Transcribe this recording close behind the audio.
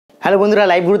Hello বন্ধুরা,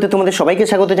 live গুরুতে তোমাদের সবাইকে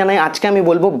স্বাগত জানাই। আজকে আমি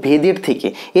বলবো ভেদের থেকে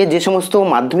যে সমস্ত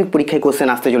মাধ্যমিক পরীক্ষায় কোশ্চেন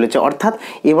আসতে চলেছে, অর্থাৎ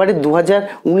এবারে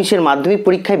 2019-এর মাধ্যমিক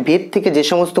পরীক্ষায় ভেদ থেকে যে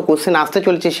সমস্ত কোশ্চেন আসতে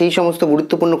চলেছে সেই সমস্ত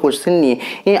গুরুত্বপূর্ণ কোশ্চেন নিয়ে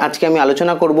আজকে আমি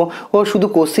আলোচনা করব। ও শুধু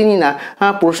কোশ্চেনই না,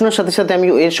 প্রশ্নের সাথে সাথে আমি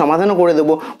এর সমাধানও করে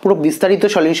দেবো, পুরো বিস্তারিত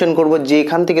সলিউশন করব, যে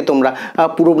এখান থেকে তোমরা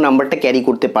পুরো নাম্বারটা ক্যারি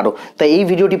করতে পারো। তাই এই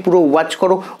ভিডিওটি পুরো ওয়াচ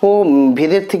করো ও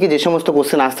ভেদের থেকে যে সমস্ত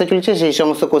কোশ্চেন আসতে চলেছে সেই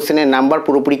সমস্ত কোশ্চেনের নাম্বার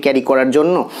পুরোপুরি ক্যারি করার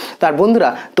জন্য। তার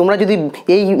বন্ধুরা, তোমরা যদি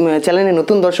এই চ্যানেলে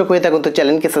নতুন দর্শক হয়ে থাকো তো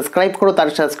চ্যানেলকে সাবস্ক্রাইব করো, তার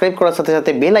সাবস্ক্রাইব করার সাথে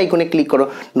সাথে বেল আইকনে ক্লিক করো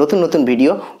নতুন নতুন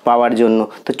ভিডিও পাওয়ার জন্য।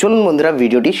 তো চলুন বন্ধুরা,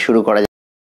 ভিডিওটি শুরু করা যাক।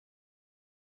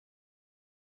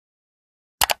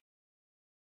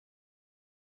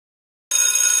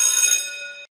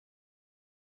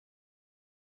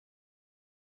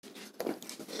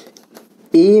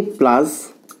 এ প্লাস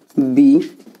বি,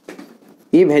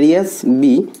 এ ভ্যারিয়াস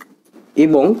বি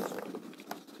এবং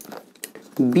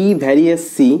বি ভ্যারিয়াস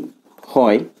সি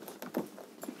হয়,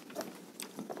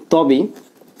 তবে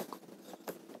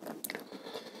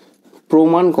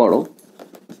প্রমাণ করো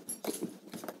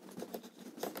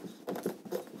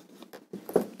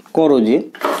যে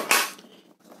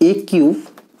এ cube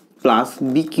plus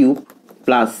B cube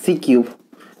plus C cube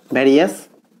various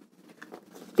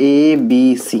A B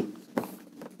C.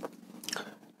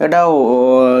 এটাও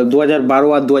 2012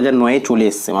 আর 2009 চলে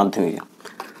এসছে মাধ্যমিকে।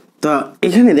 তা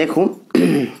এখানে দেখো,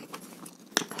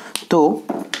 তো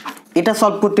এটা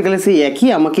সলভ করতে গেলে সেই একই,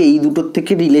 আমাকে এই দুটোর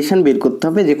থেকে রিলেশন বের করতে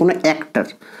হবে, যে কোনো একটার,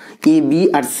 এ বি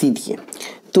আর সি দিয়ে।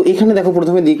 তো এখানে দেখো,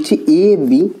 প্রথমে দেখছি এ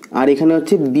বি আর এখানে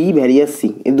হচ্ছে বি ভ্যারিয়াস সি,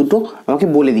 এই দুটো আমাকে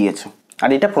বলে দিয়েছে আর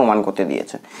এটা প্রমাণ করতে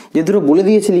দিয়েছে। যে দুটো বলে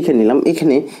দিয়েছে লিখে নিলাম।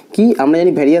 এখানে কি আমরা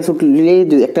জানি, ভ্যারিয়াস উঠলে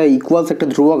একটা ইকুয়ালস একটা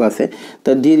ধ্রুবক আছে, তা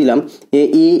দিয়ে দিলাম এ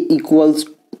ইকুয়ালস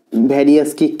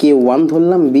ভ্যারিয়াসকে কে ওয়ান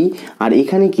ধরলাম বি, আর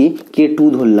এখানে কি কে টু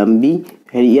ধরলাম বি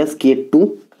ভ্যারিয়াস কে টু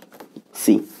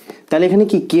সি। তাহলে এখানে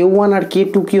কি কে ওয়ান আর কে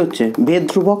টু কি হচ্ছে, ভেদ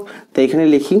ধ্রুবক। তাই এখানে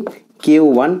লিখি কে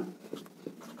ওয়ান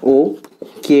ও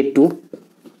কে টু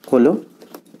হলো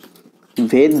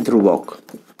ভেদ ধ্রুবক।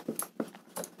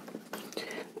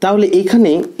 তাহলে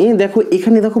এখানে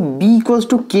দেখো B equals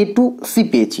to K two C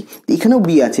পেয়েছি, এখানেও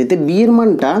বি আছে, তো বি এর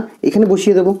মানটা এখানে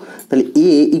বসিয়ে দেবো। তাহলে এ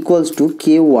equals to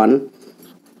K one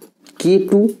K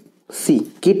two C,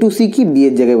 K two C কি বি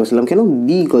এর জায়গায় বসলাম, কেন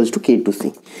B equals to K two C.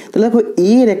 তাহলে দেখো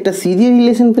এ এর একটা সি দিয়ে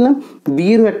রিলেশন পেলাম, বি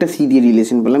এরও একটা সি দিয়ে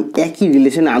রিলেশন পেলাম। একই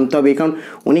রিলেশনে আনতে হবে, কারণ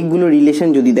অনেকগুলো রিলেশন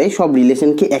যদি দেয় সব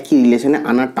রিলেশনকে একই রিলেশনে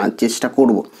আনার চেষ্টা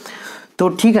করব। তো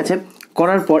ঠিক আছে,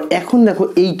 করার পর এখন দেখো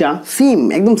এইটা সেম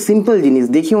একদম সিম্পল জিনিস,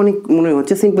 দেখি অনেক মনে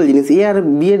হচ্ছে সিম্পল জিনিস। এ আর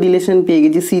বি এর রিলেশন পেয়ে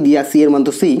গেছি সি দিয়ে, আর সি এর মান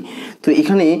তো সি। তো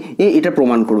এখানে এটা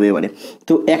প্রমাণ করবে এবারে।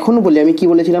 তো এখনও বলি, আমি কি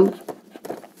বলেছিলাম,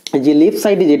 যে লেফট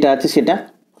সাইডে যেটা আছে সেটা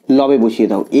লবে বসিয়ে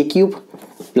দাও, এ cube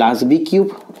plus B cube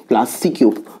plus C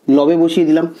cube লবে বসিয়ে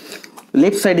দিলাম।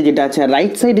 লেফট সাইডে যেটা আছে আর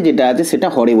রাইট সাইডে যেটা আছে সেটা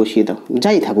হরে বসিয়ে দাও,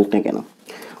 যাই থাকুক না কেন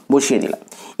বসিয়ে দিলাম।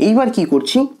 এইবার কি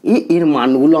করছি, এর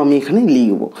মানগুলো আমি এখানে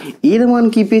লিখবো। এর মান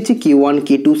কি পেয়েছি, কে ওয়ান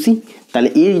কে টু সি, তাহলে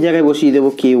এর জায়গায় বসিয়ে দেবো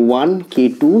কে ওয়ান কে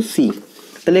টু সি।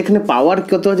 তাহলে এখানে পাওয়ার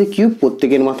কত আছে, কিউব,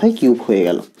 প্রত্যেকের মাথায় কিউব হয়ে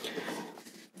গেল।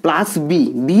 প্লাস বি,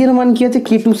 বি এর মান কি আছে,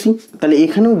 কে টু সি, তাহলে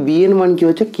এখানেও বি এর মান কি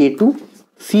হচ্ছে, কে টু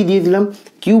সি দিয়ে দিলাম।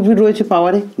 কিউব রয়েছে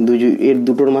পাওয়ারে, এর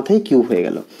দুটোর মাথায় কিউব হয়ে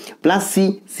গেল। প্লাস সি,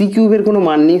 সি কিউবের কোনো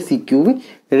মান নেই, সি কিউব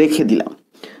রেখে দিলাম।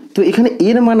 তো এখানে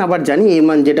এর মান আবার জানি, এর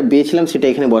মান যেটা পেয়েছিলাম সেটা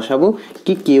এখানে বসাবো,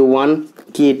 কি কে ওয়ান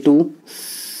কে টু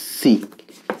সি।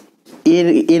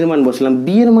 এর মান বসলাম,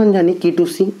 বি এর মান জানি কে টু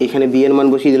সি, এখানে বি এর মান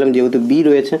বসিয়ে দিলাম যেহেতু বি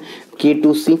রয়েছে, কে টু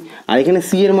সি, আর এখানে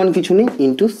সি এর মান কিছু নেই,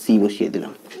 ইন্টু সি বসিয়ে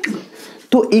দিলাম।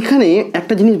 তো এখানে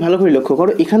একটা জিনিস ভালো করে লক্ষ্য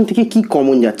করো, এখান থেকে কি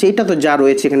কমন যাচ্ছে, এটা তো যা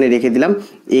রয়েছে এখানে রেখে দিলাম,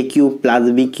 এ cube plus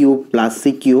B cube plus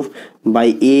C cube by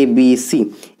A B C.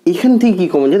 এখান থেকে কি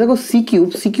কমন যায়, দেখো C cube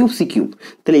C cube C cube,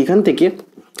 তাহলে এখান থেকে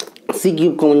সি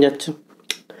কিউব কমন যাচ্ছে।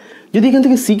 যদি এখান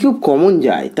থেকে সি কিউব কমন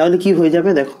যায় তাহলে কি হয়ে যাবে,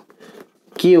 দেখো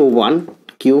কে ওয়ান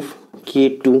কিউব কে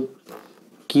টু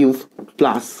কিউব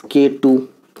প্লাস কে টু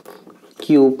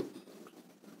কিউব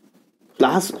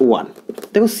প্লাস ওয়ান।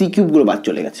 দেখো সি কিউবগুলো বাদ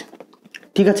চলে গেছে।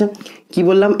 ঠিক আছে, কি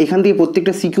বললাম, এখান থেকে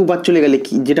প্রত্যেকটা সি কিউব বাদ চলে গেলে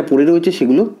কি যেটা পড়ে রয়েছে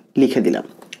সেগুলো লিখে দিলাম।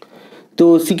 তো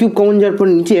সি কিউব কমন যাওয়ার পর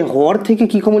নিচে হর থেকে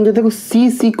কি কমন যায়, দেখো সি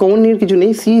সি কমন এর কিছু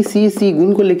নেই, সি সি সি গুণ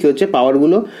করলে কি হচ্ছে,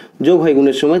 পাওয়ারগুলো যোগ হয়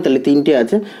গুণের সময়, তাহলে তিনটে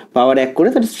আছে, পাওয়ার এক করে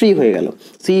তাহলে 3 হয়ে গেল।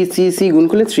 সি সি সি গুণ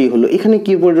করলে 3 হলো। এখানে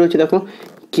কি পড়ে রয়েছে, দেখো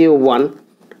কে ওয়ান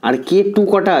আর কে টু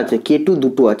কটা আছে, কে টু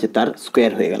দুটো আছে, তার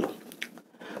স্কোয়ার হয়ে গেল।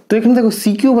 তো এখানে দেখো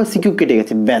সি কিউব আর সি কিউব কেটে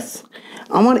গেছে, ব্যাস।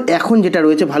 আমার এখন যেটা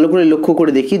রয়েছে ভালো করে লক্ষ্য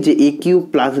করে দেখি, যে এ cube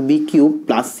plus B cube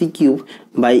plus C cube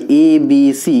by A B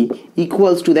C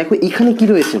equals to, দেখো এখানে কি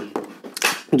রয়েছে,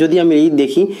 যদি আমি এই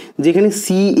দেখি যেখানে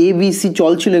সি এ বি সি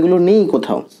চল ছিল এগুলো নেই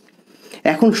কোথাও,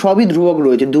 এখন সবই ধ্রুবক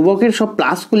রয়েছে, ধ্রুবকের সব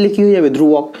প্লাস করলে কি হয়ে যাবে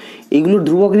ধ্রুবক, এইগুলো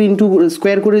ধ্রুবকের ইন্টু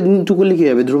স্কোয়ার করে ইন্টু করলে কী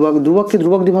হবে ধ্রুবক, ধ্রুবককে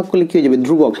ধ্রুবক দিয়ে ভাগ করলে কী হয়ে যাবে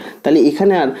ধ্রুবক। তাহলে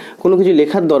এখানে আর কোনো কিছু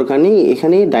লেখার দরকার নেই,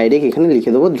 এখানে ডাইরেক্ট এখানে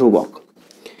লিখে দেবো ধ্রুবক।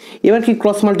 এবার কি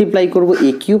ক্রস মাল্টিপ্লাই করবো,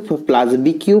 এ cube plus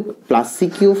B cube plus C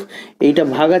cube, এইটা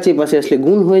ভাগ আছে পাশে আসলে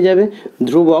গুণ হয়ে যাবে,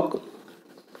 ধ্রুবক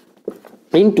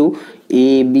ইন্টু এ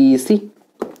বি সি।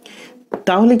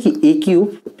 তাহলে কি এ cube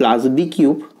plus B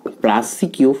cube plus C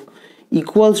cube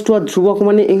equals to, আর ধ্রুবক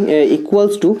মানে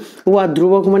ইকুয়ালস টু, ও আর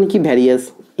ধ্রুবক মানে কি ভ্যারিয়াস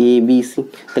এ বি সি।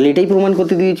 তাহলে এটাই প্রমাণ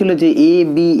করতে দিয়েছিল যে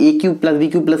এ cube plus B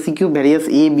cube plus C cube various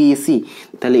A B C.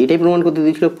 তাহলে এটাই প্রমাণ করতে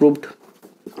দিয়েছিল, প্রুভড।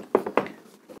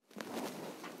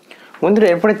 বন্ধুরা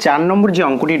এরপরে 4 নম্বর যে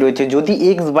অঙ্কটি রয়েছে, যদি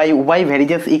x by Y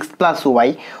varies as x plus Y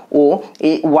O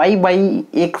Y by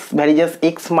x varies as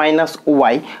x minus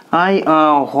Y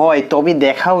হয়, তবে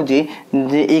দেখাও যে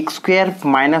x square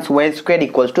minus Y square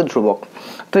equals to ধ্রুবক।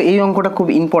 তো এই অঙ্কটা খুব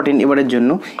ইম্পর্টেন্ট এবারের জন্য।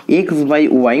 এক্স বাই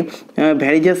ওয়াই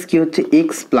ভ্যারিজাস কি হচ্ছে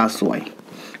এক্স প্লাস ওয়াই,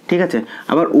 ঠিক আছে,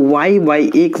 আবার ওয়াই বাই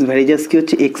এক্স ভ্যারিজাস কি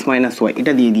হচ্ছে এক্স মাইনাস ওয়াই,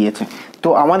 এটা দিয়ে দিয়েছে। তো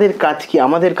আমাদের কাজ কি,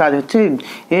 আমাদের কাজ হচ্ছে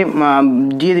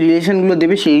যে রিলেশনগুলো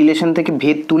দেবে সেই রিলেশন থেকে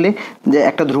ভেদ তুলে যে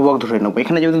একটা ধ্রুবক ধরে নেবো।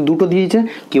 এখানে যেহেতু দুটো দিয়েছে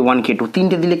কে ওয়ান কে টু,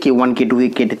 তিনটে দিলে কে ওয়ান কে টু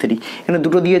কে থ্রি, এখানে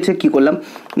দুটো দিয়েছে কি করলাম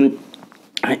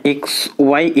এক্স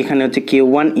ওয়াই, এখানে হচ্ছে কে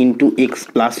one into x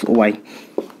plus Y,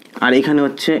 আর এখানে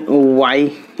হচ্ছে Y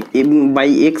by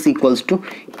x equals to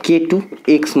K two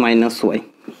x minus Y.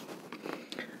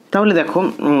 তাহলে দেখো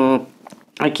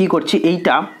কি করছি,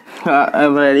 এইটা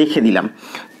রেখে দিলাম।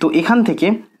 তো এখান থেকে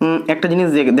একটা জিনিস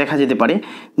দেখা যেতে পারে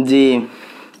যে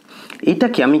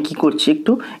এইটাকে আমি কি করছি,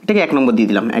 একটু এটাকে 1 নম্বর দিয়ে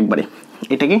দিলাম একবারে,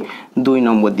 এটাকে 2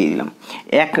 নম্বর দিয়ে দিলাম।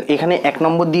 এখানে 1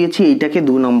 নম্বর দিয়েছি, এইটাকে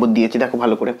 2 নম্বর দিয়েছি। দেখো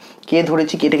ভালো করে কে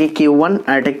ধরেছি, এটাকে কে ওয়ান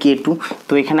আর এটা কে টু।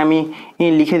 তো এখানে আমি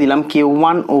লিখে দিলাম কে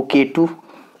ওয়ান ও কে টু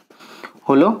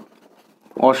হলো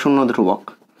অশূন্য ধ্রুবক।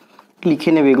 লিখে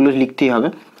নেবে, এগুলো লিখতেই হবে,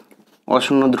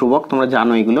 অশূন্য ধ্রুবক, তোমরা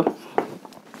জানো এগুলো।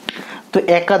 তো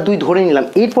 1 আর 2 ধরে নিলাম।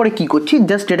 এরপরে কি করছি,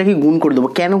 জাস্ট এটাকে গুণ করে দেবো।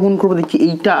 কেন গুণ করবো দেখছি,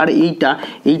 এইটা আর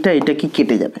এইটা কি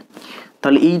কেটে যাবে।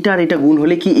 তাহলে এইটা আর এটা গুণ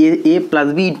হলে কি এ প্লাস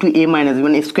বি ইন্টু এ মাইনাস বি,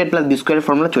 মানে এ স্কোয়ার প্লাস বি স্কোয়ারের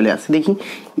ফর্মুলা চলে আসে। দেখি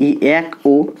এই 1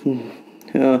 ও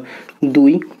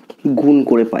 2 গুণ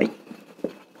করে পাই,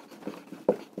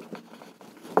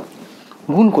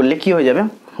 গুণ করলে কি হয়ে যাবে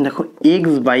দেখো,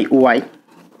 এক্স বাই ওয়াই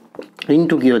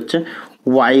ইন্টু কি হচ্ছে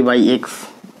Y by x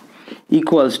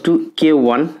equals to K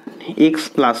one x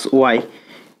plus Y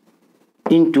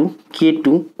into k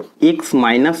two x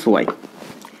minus Y.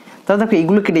 তাহলে দেখো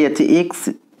এইগুলো কেটে যাচ্ছে,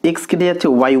 এক্স কেটে যাচ্ছে,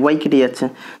 ওয়াই কেটে যাচ্ছে।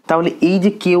 তাহলে এই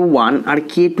যে কে ওয়ান আর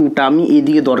কে টুটা আমি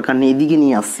এদিকে দরকার নেই, এদিকে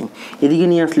নিয়ে আসছি। এদিকে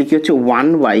নিয়ে আসলে কি হচ্ছে 1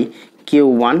 বাই কে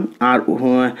ওয়ান আর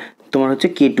তোমার হচ্ছে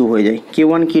কে টু হয়ে যায়, কে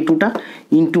ওয়ান কে টুটা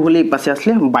ইন্টু হলে এই পাশে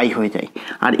আসলে বাই হয়ে যায়।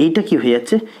 আর এইটা কি হয়ে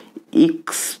যাচ্ছে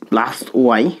এক্স প্লাস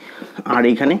ওয়াই, আর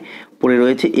এখানে পড়ে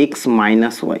রয়েছে x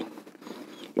minus Y,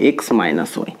 x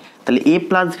minus Y. তাহলে এ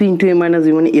প্লাস বি ইন্টু এ মাইনাস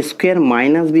বি মানে এ স্কোয়ার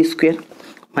মাইনাস বি স্কোয়ার,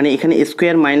 মানে এখানে এ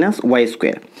স্কোয়ার মাইনাস ওয়াই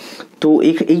স্কোয়ার। তো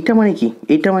এইটা মানে কি,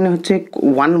 এইটা মানে হচ্ছে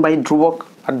 1 বাই ধ্রুবক,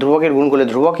 আর ধ্রুবকের গুণ করলে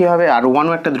ধ্রুবকই হবে, আর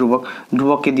 1ও একটা ধ্রুবক,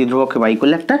 ধ্রুবককে দিয়ে ধ্রুবককে বাই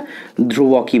করলে একটা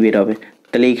ধ্রুবকই বেরোবে।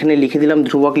 তাহলে এখানে লিখে দিলাম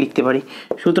ধ্রুবক লিখতে পারি।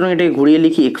 সুতরাং এটাকে ঘুরিয়ে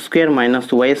লিখি x square minus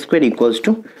Y square equals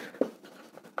to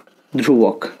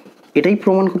ধ্রুবক। এটাই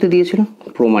প্রমাণ করতে দিয়েছিল,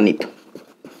 প্রমাণিত।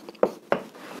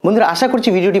 বন্ধুরা আশা করছি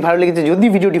ভিডিওটি ভালো লেগেছে। যদি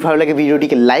ভিডিওটি ভালো লাগে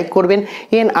ভিডিওটিকে লাইক করবেন।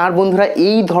 আর বন্ধুরা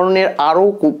এই ধরনের আরও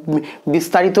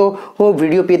বিস্তারিত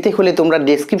ভিডিও পেতে হলে তোমরা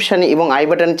ডেসক্রিপশানে এবং আই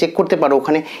বাটনে চেক করতে পারো,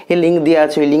 ওখানে লিঙ্ক দেওয়া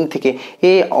আছে, ওই লিঙ্ক থেকে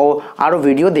আরও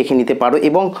ভিডিও দেখে নিতে পারো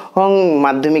এবং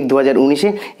মাধ্যমিক 2019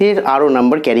 এর আরও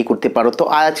নাম্বার ক্যারি করতে পারো। তো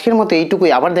আজকের মতো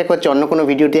এইটুকুই, আবার দেখা হচ্ছে অন্য কোনো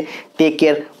ভিডিওতে। Take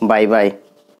care, bye bye.